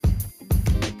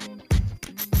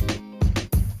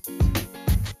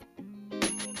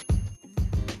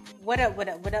What up, what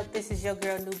up, what up? This is your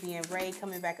girl, Nubian Ray,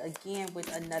 coming back again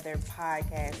with another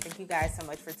podcast. Thank you guys so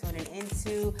much for tuning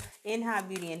into InHigh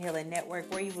Beauty and Healing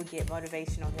Network, where you will get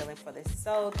motivational healing for the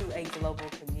soul through a global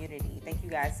community. Thank you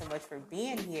guys so much for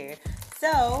being here.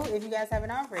 So, if you guys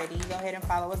haven't already, go ahead and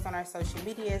follow us on our social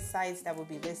media sites that will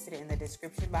be listed in the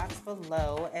description box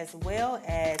below, as well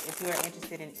as if you are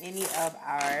interested in any of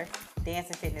our dance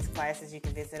and fitness classes, you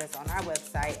can visit us on our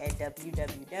website at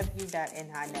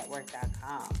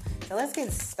www.nhighnetwork.com. So let's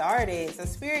get started. So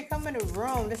Spirit, come in the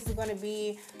room. This is going to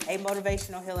be a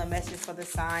motivational healing message for the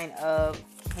sign of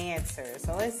Cancer.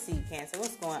 So let's see, Cancer,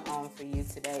 what's going on for you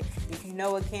today? If you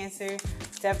know a Cancer,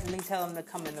 definitely tell them to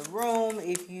come in the room.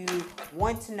 If you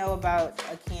want to know about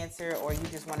a Cancer, or you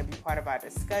just want to be part of our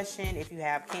discussion, if you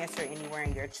have Cancer anywhere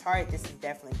in your chart, this is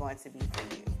definitely going to be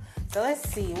for you. So let's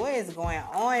see what is going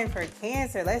on for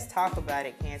Cancer. Let's talk about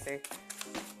it, Cancer.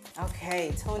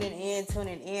 Okay, tuning in.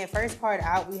 First part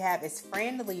out we have is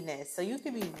friendliness. So you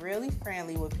can be really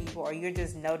friendly with people, or you're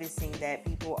just noticing that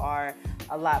people are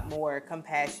a lot more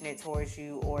compassionate towards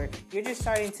you, or you're just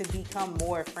starting to become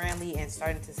more friendly and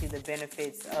starting to see the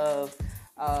benefits of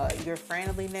your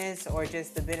friendliness, or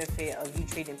just the benefit of you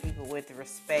treating people with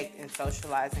respect and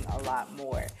socializing a lot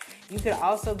more. You could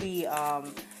also be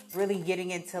really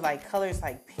getting into like colors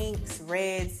like pinks,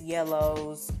 reds,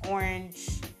 yellows, orange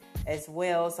as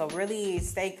well. So really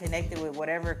stay connected with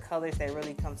whatever colors that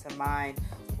really come to mind,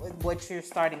 what you're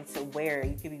starting to wear.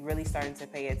 You could be really starting to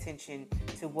pay attention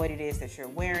to what it is that you're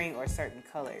wearing, or certain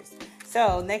colors.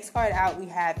 So next card out we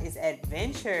have is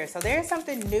adventure. So there's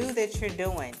something new that you're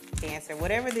doing, Cancer.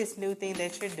 Whatever this new thing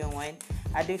that you're doing,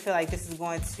 I do feel like this is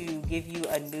going to give you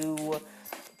a new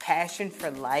passion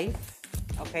for life.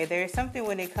 Okay, there's something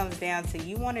when it comes down to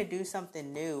you want to do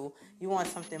something new. You want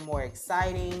something more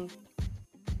exciting.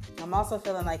 I'm also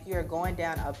feeling like you're going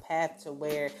down a path to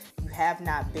where you have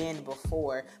not been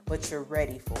before, but you're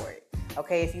ready for it.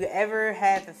 Okay, if you ever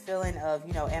had the feeling of,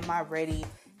 am I ready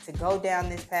to go down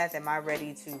this path? Am I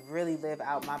ready to really live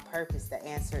out my purpose? The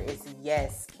answer is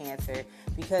yes, Cancer.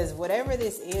 Because whatever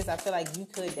this is, I feel like you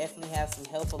could definitely have some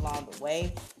help along the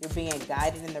way. You're being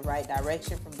guided in the right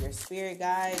direction from your spirit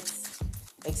guides,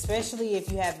 especially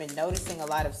if you have been noticing a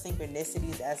lot of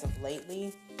synchronicities as of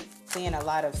lately, seeing a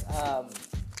lot of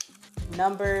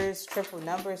numbers, triple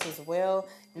numbers as well.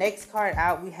 Next card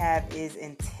out we have is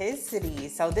intensity.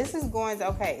 So this is going to,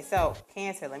 okay, so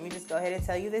Cancer, let me just go ahead and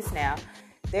tell you this now.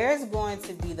 There's going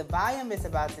to be, the volume is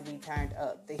about to be turned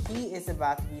up. The heat is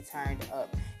about to be turned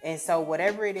up. And so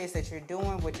whatever it is that you're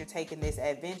doing, what you're taking this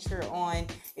adventure on,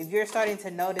 if you're starting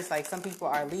to notice like some people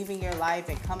are leaving your life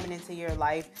and coming into your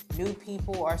life, new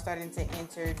people are starting to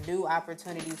enter, new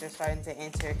opportunities are starting to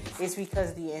enter, it's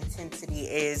because the intensity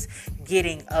is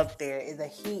getting up there. The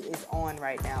heat is on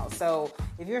right now. So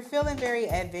if you're feeling very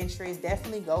adventurous,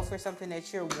 definitely go for something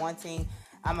that you're wanting.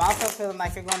 I'm also feeling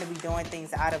like you're going to be doing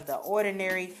things out of the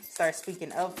ordinary. Start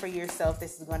speaking up for yourself.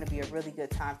 This is going to be a really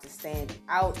good time to stand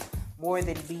out more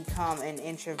than become an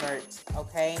introvert.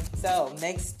 Okay, so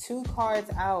next two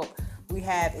cards out we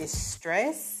have is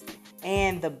stress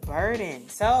and the burden.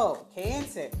 So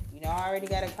Cancer, I already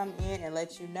got to come in and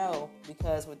let you know,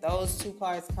 because with those two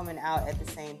cards coming out at the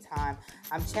same time,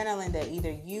 I'm channeling that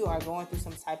either you are going through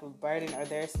some type of burden, or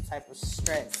there's some type of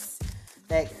stress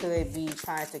that could be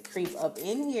trying to creep up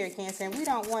in here, Cancer, and we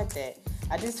don't want that.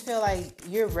 I just feel like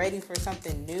you're ready for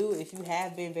something new. If you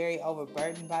have been very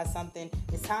overburdened by something,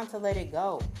 it's time to let it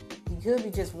go. You could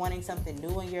be just wanting something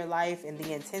new in your life, and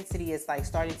the intensity is like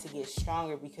starting to get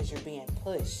stronger because you're being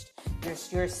pushed.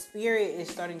 Your spirit is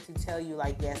starting to tell you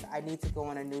like, yes, I need to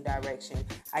go in a new direction.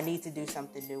 I need to do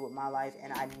something new with my life,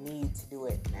 and I need to do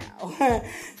it now.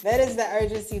 That is the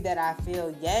urgency that I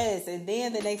feel, yes. And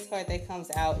then the next card that comes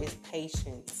out is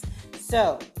patience.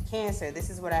 So, Cancer, this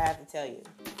is what I have to tell you.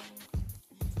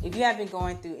 If you have been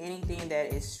going through anything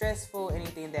that is stressful,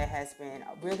 anything that has been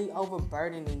really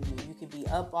overburdening you, you could be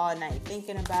up all night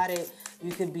thinking about it.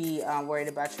 You could be worried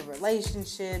about your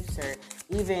relationships, or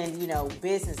even,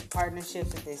 business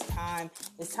partnerships at this time.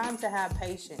 It's time to have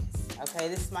patience, okay?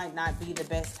 This might not be the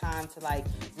best time to like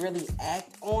really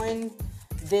act on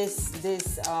this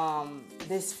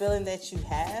feeling that you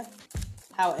have.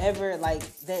 However, like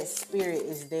that spirit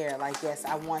is there. Like, yes,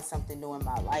 I want something new in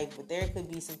my life, but there could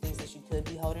be some things that you could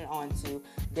be holding on to,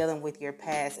 dealing with your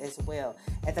past as well.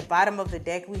 At the bottom of the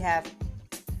deck, we have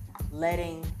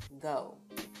letting go.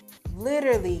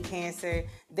 Literally, Cancer,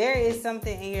 there is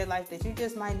something in your life that you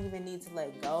just might even need to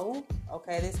let go.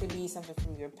 Okay, this could be something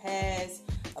from your past,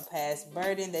 a past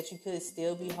burden that you could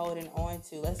still be holding on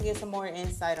to. Let's get some more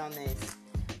insight on this.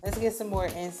 Let's get some more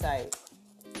insight.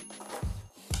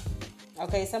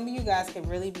 Okay, some of you guys could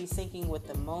really be syncing with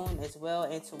the moon as well.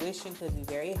 Intuition could be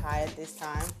very high at this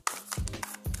time.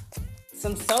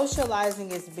 Some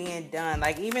socializing is being done.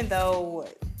 Like, even though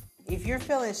if you're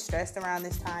feeling stressed around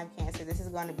this time, Cancer, this is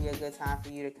going to be a good time for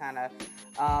you to kind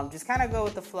of just kind of go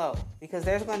with the flow, because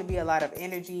there's going to be a lot of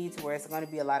energy to where it's going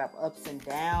to be a lot of ups and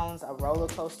downs, a roller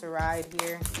coaster ride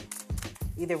here,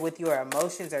 either with your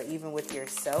emotions or even with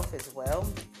yourself as well.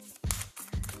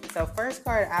 So first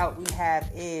card out we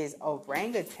have is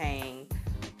orangutan.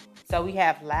 So we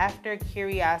have laughter,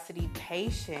 curiosity,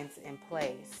 patience, and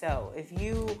play. So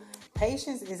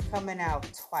patience is coming out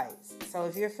twice. So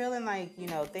if you're feeling like,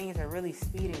 things are really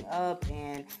speeding up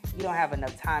and you don't have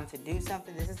enough time to do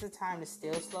something, this is the time to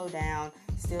still slow down,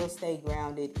 still stay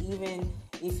grounded, even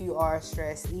if you are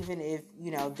stressed, even if,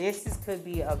 could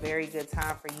be a very good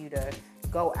time for you to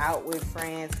go out with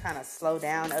friends, kind of slow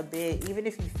down a bit, even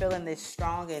if you're feeling this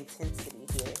strong intensity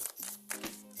here.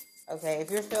 Okay, if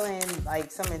you're feeling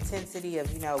like some intensity of,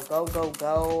 go, go,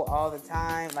 go all the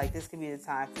time, like this could be the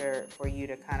time for you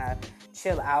to kind of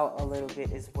chill out a little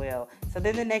bit as well. So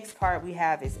then the next card we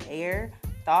have is air,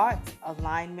 thoughts,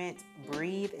 alignment,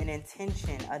 breathe, and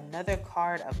intention. Another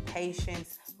card of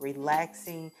patience,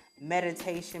 relaxing,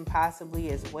 meditation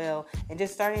possibly as well, and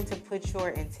just starting to put your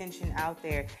intention out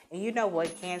there. And you know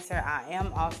what, Cancer, I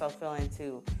am also feeling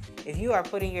too, if you are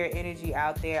putting your energy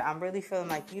out there, I'm really feeling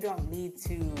like you don't need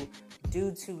to do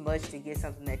too much to get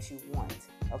something that you want.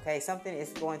 Okay, something is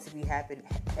going to be happening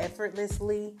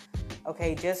effortlessly.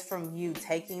 Okay, just from you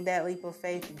taking that leap of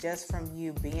faith, just from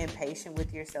you being patient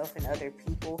with yourself and other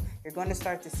people, you're going to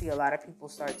start to see a lot of people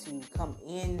start to come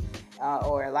in,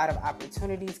 or a lot of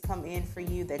opportunities come in for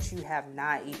you that you have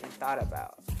not even thought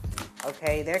about.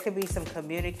 Okay, there could be some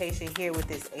communication here with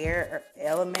this air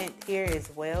element here as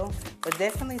well, but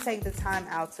definitely take the time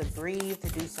out to breathe, to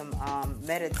do some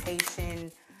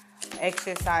meditation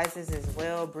exercises as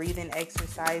well, breathing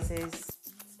exercises.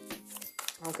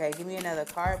 Okay, give me another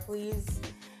card, please.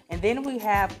 And then we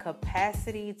have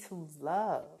capacity to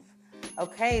love.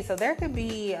 Okay, so there could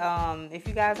be, if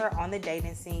you guys are on the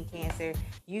dating scene, Cancer,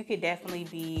 you could definitely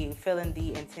be feeling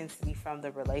the intensity from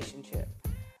the relationship.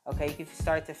 Okay, you could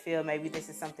start to feel maybe this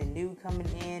is something new coming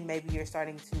in. Maybe you're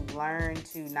starting to learn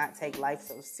to not take life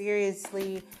so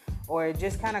seriously, or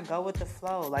just kind of go with the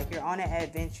flow. Like you're on an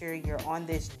adventure, you're on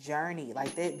this journey.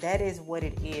 Like that is what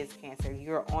it is, Cancer.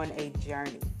 You're on a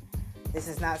journey. This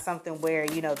is not something where,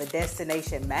 the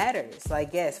destination matters. Like,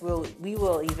 yes, we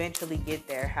will eventually get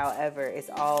there. However, it's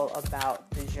all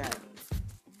about the journey.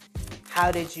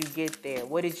 How did you get there?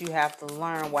 What did you have to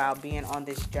learn while being on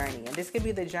this journey? And this could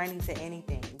be the journey to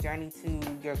anything. Journey to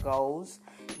your goals,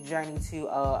 journey to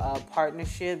a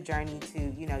partnership, journey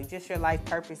to, just your life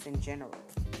purpose in general.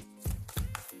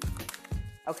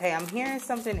 Okay, I'm hearing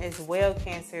something as well,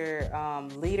 Cancer,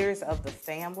 leaders of the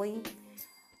family.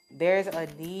 There's a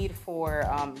need for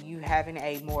you having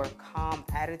a more calm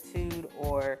attitude,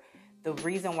 or the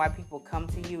reason why people come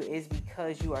to you is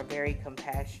because you are very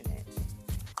compassionate.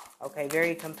 Okay,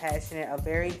 very compassionate, a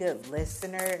very good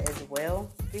listener as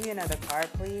well. Give me another card,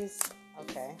 please.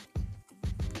 Okay.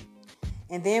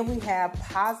 And then we have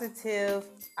positive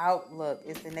outlook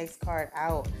is the next card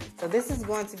out. So this is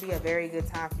going to be a very good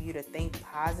time for you to think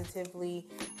positively,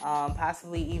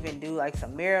 possibly even do like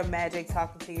some mirror magic,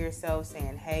 talking to yourself,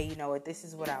 saying, hey, you know what, this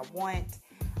is what I want.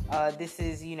 This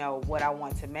is, what I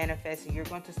want to manifest. And you're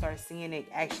going to start seeing it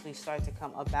actually start to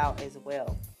come about as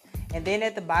well. And then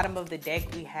at the bottom of the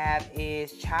deck we have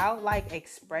is childlike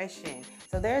expression.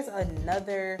 So there's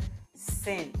another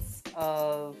sense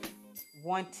of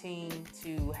wanting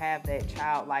to have that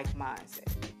childlike mindset,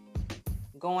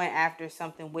 going after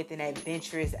something with an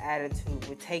adventurous attitude,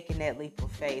 with taking that leap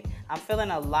of faith. I'm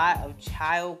feeling a lot of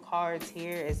child cards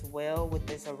here as well with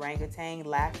this orangutan.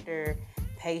 Laughter,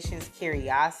 patience,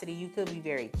 curiosity. You could be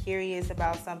very curious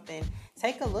about something.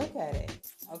 Take a look at it.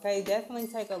 Okay, definitely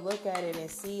take a look at it and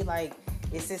see, like,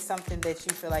 is this something that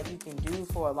you feel like you can do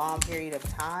for a long period of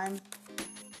time?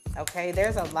 Okay,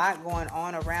 there's a lot going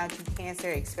on around you, Cancer,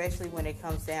 especially when it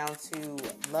comes down to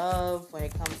love, when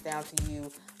it comes down to you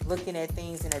looking at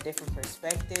things in a different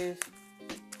perspective,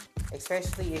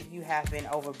 especially if you have been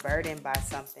overburdened by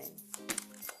something.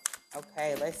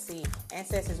 Okay, let's see.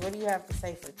 Ancestors, what do you have to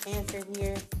say for Cancer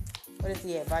here? What is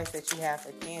the advice that you have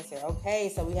for Cancer?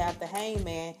 Okay, so we have the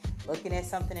Hangman, looking at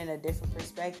something in a different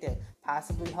perspective,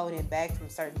 possibly holding back from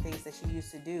certain things that you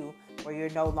used to do, where you're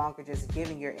no longer just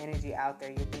giving your energy out there.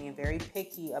 You're being very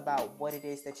picky about what it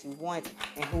is that you want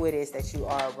and who it is that you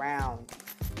are around.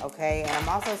 Okay, and I'm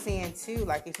also seeing too,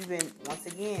 like if you've been, once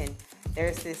again,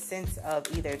 there's this sense of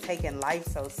either taking life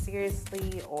so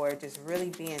seriously or just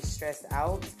really being stressed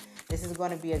out. This is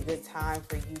going to be a good time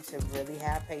for you to really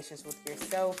have patience with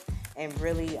yourself and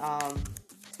really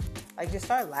like just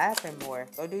start laughing more.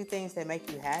 Go do things that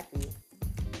make you happy.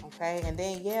 Okay, and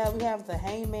then yeah, we have the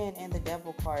Hangman and the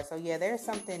Devil card. So yeah, there's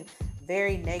something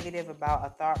very negative about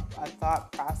a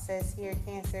thought process here,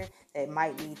 Cancer, that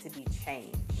might need to be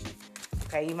changed.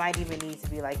 Okay, you might even need to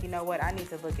be like, you know what, I need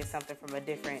to look at something from a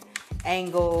different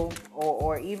angle,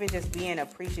 or even just being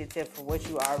appreciative for what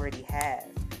you already have.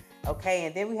 Okay,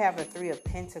 and then we have the Three of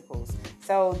Pentacles.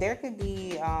 So there could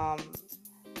be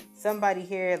somebody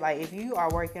here, like if you are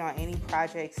working on any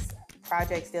projects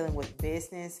dealing with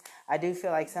business, I do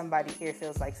feel like somebody here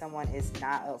feels like someone is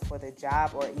not up for the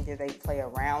job, or either they play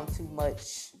around too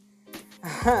much.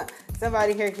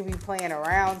 Somebody here could be playing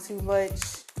around too much.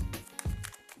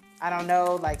 I don't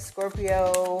know, like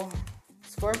Scorpio.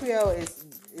 Scorpio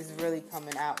is really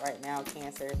coming out right now,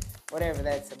 Cancer, whatever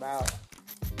that's about.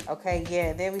 Okay,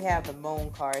 yeah, then we have the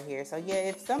Moon card here. So yeah,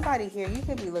 if somebody here, you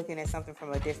could be looking at something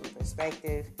from a different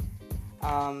perspective.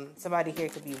 Somebody here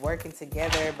could be working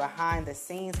together behind the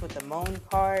scenes with the Moon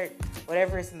card.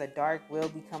 Whatever is in the dark will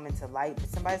be coming to light, but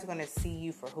somebody's going to see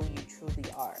you for who you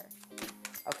truly are.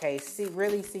 Okay,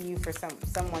 really see you for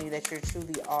someone that you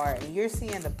truly are, and you're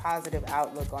seeing the positive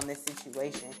outlook on this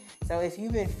situation. So if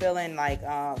you've been feeling like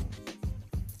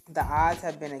the odds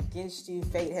have been against you,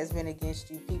 fate has been against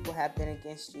you, people have been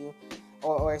against you,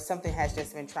 or something has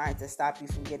just been trying to stop you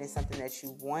from getting something that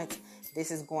you want,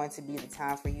 this is going to be the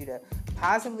time for you to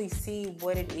positively see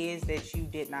what it is that you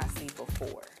did not see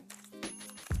before.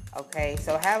 Okay,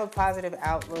 so have a positive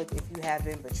outlook if you have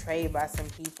been betrayed by some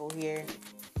people here.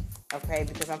 Okay,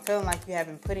 because I'm feeling like you have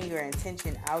been putting your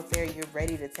intention out there. You're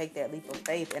ready to take that leap of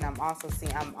faith. And I'm also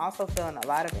feeling a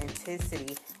lot of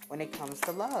intensity when it comes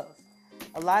to love.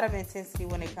 A lot of intensity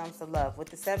when it comes to love. With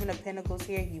the Seven of Pentacles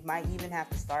here, you might even have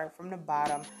to start from the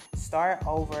bottom, start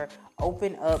over,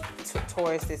 open up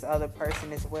towards this other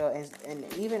person as well, and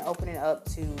even opening up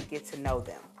to get to know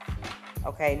them.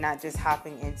 Okay, not just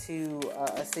hopping into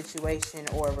a situation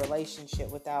or a relationship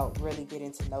without really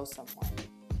getting to know someone.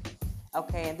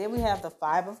 Okay, and then we have the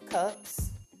Five of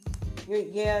Cups.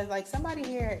 Like somebody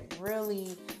here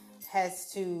really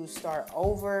has to start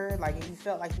over. Like if you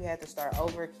felt like you had to start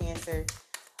over, Cancer,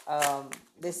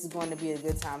 this is going to be a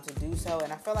good time to do so.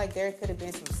 And I feel like there could have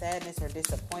been some sadness or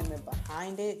disappointment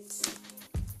behind it,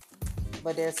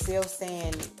 but they're still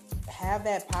saying have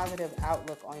that positive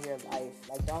outlook on your life.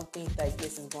 Like don't think like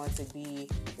this is going to be,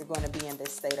 you're going to be in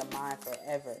this state of mind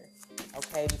forever.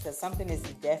 Okay, because something is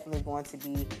definitely going to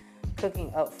be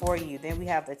cooking up for you. Then we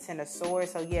have the Ten of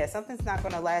Swords. So yeah, something's not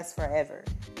going to last forever.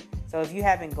 So if you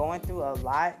have been going through a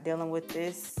lot dealing with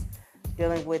this,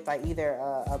 dealing with like either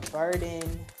a burden,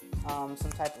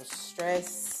 some type of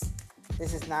stress,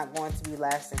 this is not going to be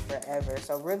lasting forever.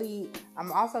 So really,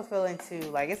 I'm also feeling too,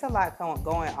 like it's a lot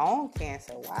going on,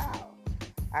 Cancer. Wow.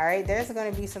 All right, there's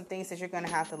going to be some things that you're going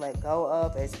to have to let go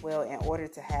of as well in order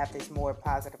to have this more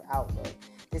positive outlook.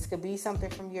 This could be something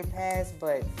from your past,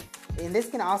 and this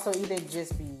can also either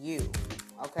just be you,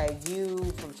 okay? You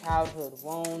from childhood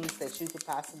wounds that you could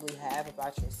possibly have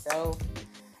about yourself.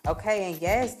 Okay, and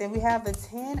yes, then we have the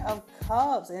Ten of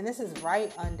Cups, and this is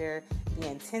right under the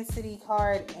intensity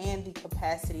card and the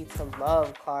capacity to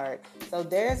love card. So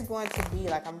there's going to be,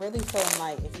 like, I'm really feeling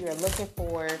like if you're looking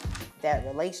for that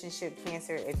relationship,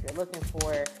 Cancer, if you're looking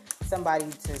for somebody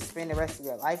to spend the rest of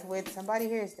your life with, somebody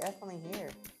here is definitely here.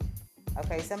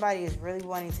 Okay, somebody is really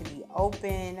wanting to be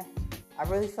open. I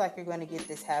really feel like you're going to get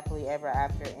this happily ever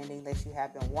after ending that you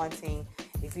have been wanting.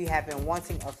 If you have been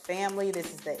wanting a family,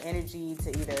 this is the energy to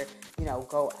either,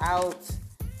 go out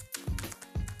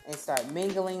and start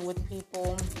mingling with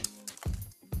people.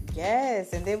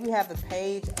 Yes, and then we have the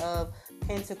Page of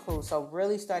Pentacles. So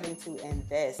really starting to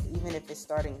invest, even if it's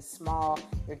starting small,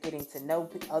 you're getting to know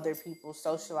other people,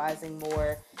 socializing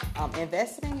more,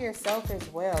 investing in yourself as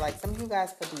well. Like some of you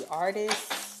guys could be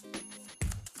artists,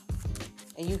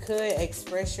 and you could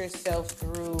express yourself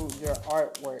through your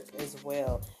artwork as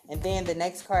well. And then the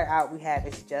next card out we have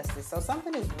is Justice. So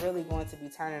something is really going to be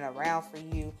turning around for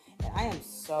you. And I am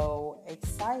so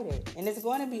excited. And it's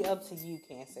going to be up to you,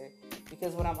 Cancer.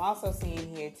 Because what I'm also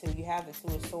seeing here too, you have the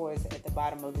Two of Swords at the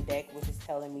bottom of the deck, which is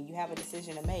telling me you have a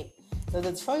decision to make. So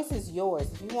the choice is yours.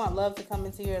 If you want love to come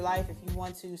into your life, if you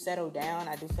want to settle down,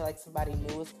 I do feel like somebody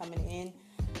new is coming in.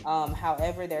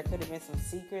 However, there could have been some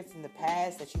secrets in the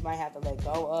past that you might have to let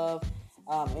go of.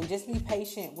 And just be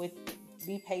patient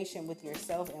with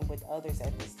yourself and with others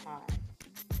at this time.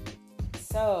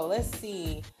 So let's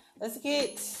see. Let's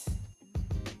get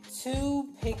two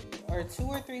or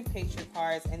three picture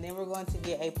cards, and then we're going to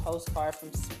get a postcard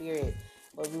from Spirit.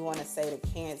 what we want to say to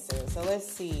Cancer. So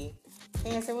let's see.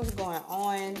 Cancer, what's going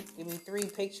on? Give me 3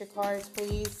 picture cards,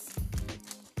 please.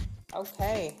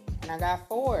 Okay, and I got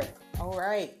 4. All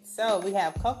right, so we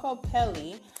have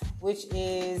Kokopelli, which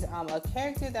is a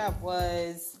character that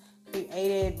was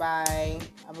created by,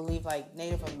 I believe, like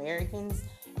Native Americans,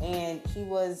 and he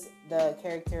was the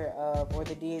character of, or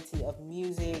the deity of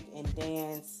music and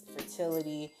dance,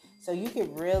 fertility. So you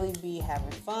could really be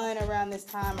having fun around this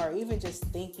time, or even just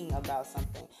thinking about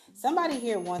something. Somebody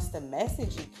here wants to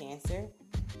message you, Cancer.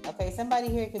 Okay, somebody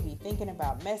here could be thinking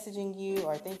about messaging you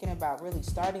or thinking about really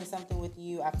starting something with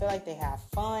you. I feel like they have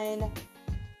fun.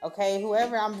 Okay,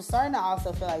 whoever, I'm starting to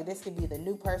also feel like this could be the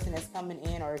new person that's coming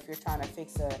in, or if you're trying to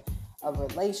fix a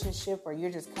relationship, or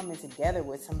you're just coming together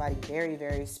with somebody very,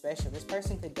 very special. This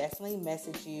person could definitely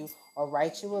message you or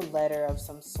write you a letter of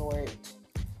some sort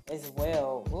as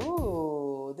well.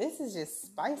 Ooh, this is just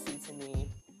spicy to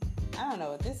me. I don't know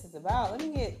what this is about. Let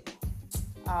me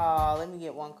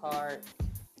get one card.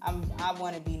 I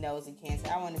want to be nosy, Cancer.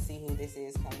 I want to see who this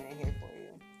is coming in here for you.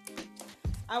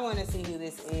 I want to see who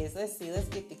this is. Let's see. Let's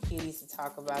get the kitties to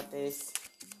talk about this.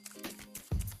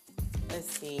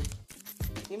 Let's see.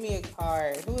 Give me a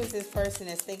card. Who is this person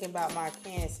that's thinking about my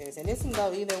Cancers? And this can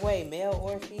go either way, male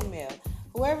or female.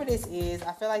 Whoever this is,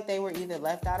 I feel like they were either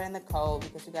left out in the cold,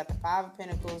 because we got the 5 of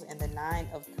Pentacles and the 9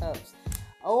 of Cups.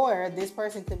 Or this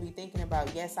person could be thinking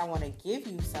about, yes, I want to give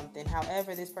you something.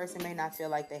 However, this person may not feel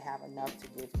like they have enough to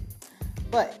give you.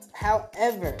 But,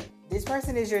 however, this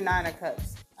person is your 9 of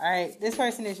Cups. All right, this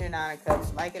person is your 9 of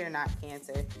Cups, like it or not,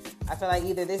 Cancer. I feel like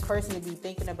either this person could be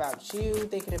thinking about you,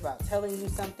 thinking about telling you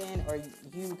something, or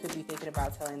you could be thinking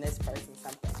about telling this person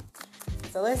something.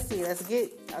 So let's see. Let's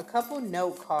get a couple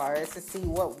note cards to see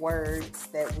what words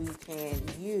that we can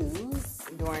use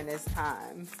during this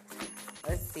time.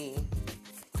 Let's see.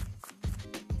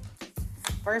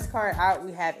 First card out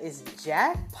we have is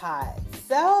Jackpot.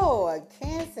 So,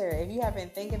 Cancer, if you have been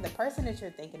thinking, the person that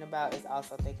you're thinking about is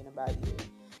also thinking about you.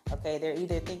 Okay, they're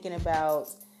either thinking about,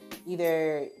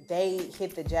 either they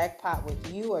hit the jackpot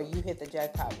with you or you hit the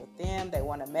jackpot with them. They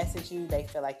want to message you. They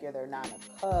feel like you're their 9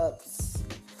 of Cups.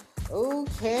 Ooh,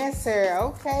 Cancer.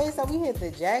 Okay, so we hit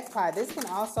the jackpot. This can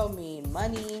also mean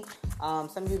money.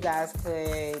 Some of you guys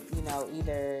could,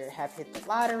 either have hit the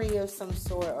lottery of some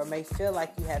sort, or may feel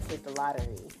like you have hit the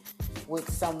lottery with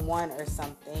someone or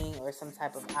something, or some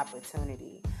type of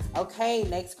opportunity. Okay,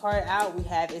 next card out we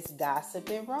have is Gossip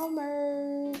and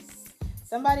Rumors.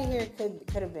 Somebody here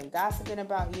could have been gossiping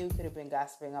about you, could have been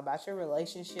gossiping about your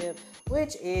relationship,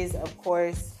 which is, of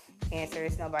course, Cancer.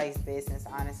 It's nobody's business,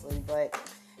 honestly, but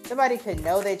somebody could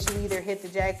know that you either hit the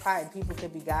jackpot, and people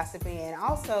could be gossiping. And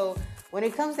also, when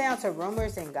it comes down to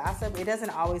rumors and gossip, it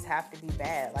doesn't always have to be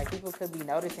bad. Like, people could be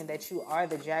noticing that you are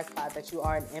the jackpot, that you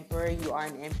are an emperor, you are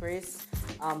an empress.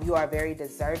 You are very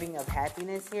deserving of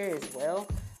happiness here as well.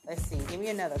 Let's see. Give me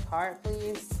another card,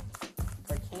 please.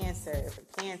 For Cancer.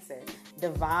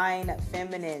 Divine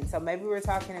Feminine. So maybe we're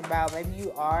talking about, maybe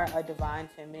you are a Divine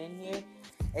Feminine here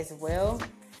as well.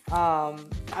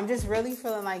 I'm just really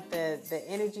feeling like the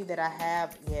energy that I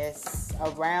have, yes,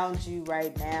 around you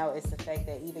right now is the fact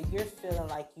that either you're feeling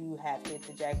like you have hit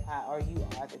the jackpot, or you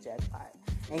are the jackpot.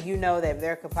 And you know that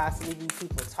there could possibly be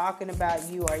people talking about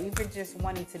you, or even just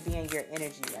wanting to be in your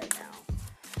energy right now.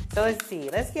 So let's see.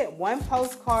 Let's get one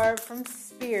postcard from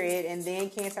Spirit, and then,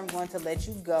 Cancer, I'm going to let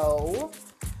you go.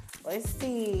 Let's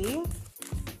see.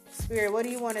 Spirit, what do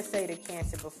you want to say to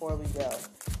Cancer before we go?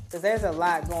 Because there's a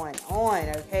lot going on,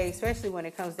 okay? Especially when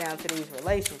it comes down to these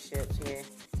relationships here.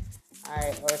 All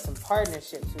right, or some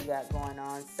partnerships we got going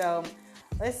on. So,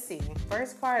 let's see.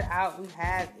 First card out we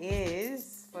have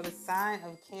is for the sign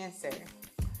of Cancer.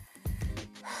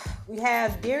 We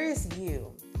have Dearest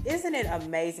You. Isn't it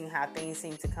amazing how things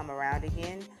seem to come around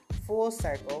again, full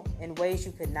circle, in ways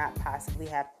you could not possibly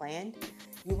have planned?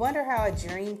 You wonder how a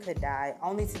dream could die,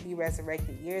 only to be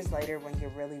resurrected years later when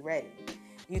you're really ready.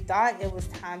 You thought it was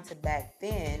time to back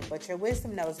then, but your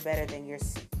wisdom knows better than your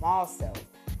small self,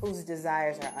 whose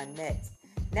desires are unmet.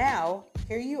 Now,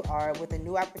 here you are with a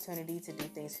new opportunity to do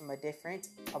things from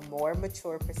a more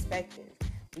mature perspective.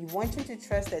 We want you to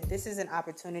trust that this is an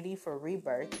opportunity for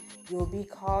rebirth. You will be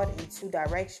called in 2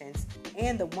 directions,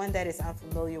 and the one that is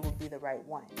unfamiliar will be the right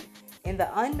one. In the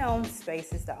unknown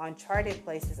spaces, the uncharted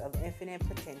places of infinite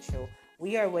potential,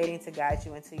 we are waiting to guide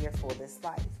you into your fullest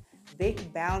life.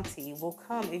 Big bounty will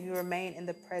come if you remain in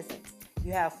the present.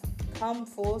 You have come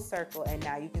full circle, and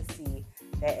now you can see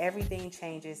that everything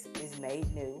changes, is made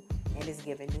new, and is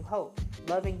given new hope.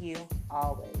 Loving you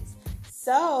always.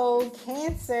 So,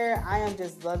 Cancer, I am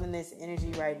just loving this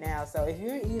energy right now. So if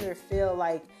you either feel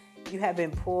like you have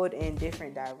been pulled in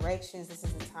different directions, this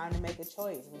is the time to make a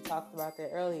choice. We talked about that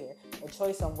earlier. A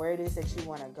choice on where it is that you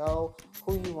want to go,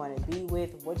 who you want to be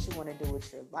with, what you want to do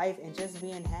with your life, and just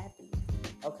being happy.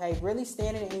 Okay, really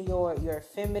standing in your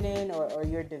feminine or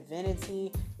your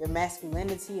divinity, your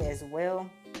masculinity as well.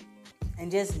 And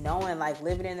just knowing, like,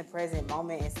 living in the present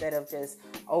moment instead of just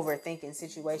overthinking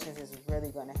situations is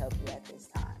really going to help you at this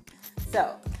time.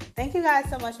 So, thank you guys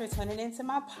so much for tuning into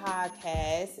my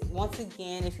podcast. Once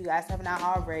again, if you guys have not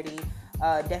already,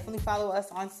 definitely follow us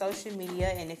on social media.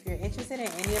 And if you're interested in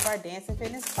any of our dance and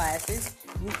fitness classes,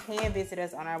 you can visit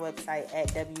us on our website at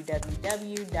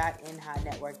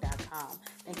www.nhinetwork.com.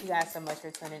 Thank you guys so much for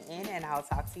tuning in, and I'll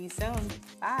talk to you soon.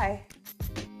 Bye.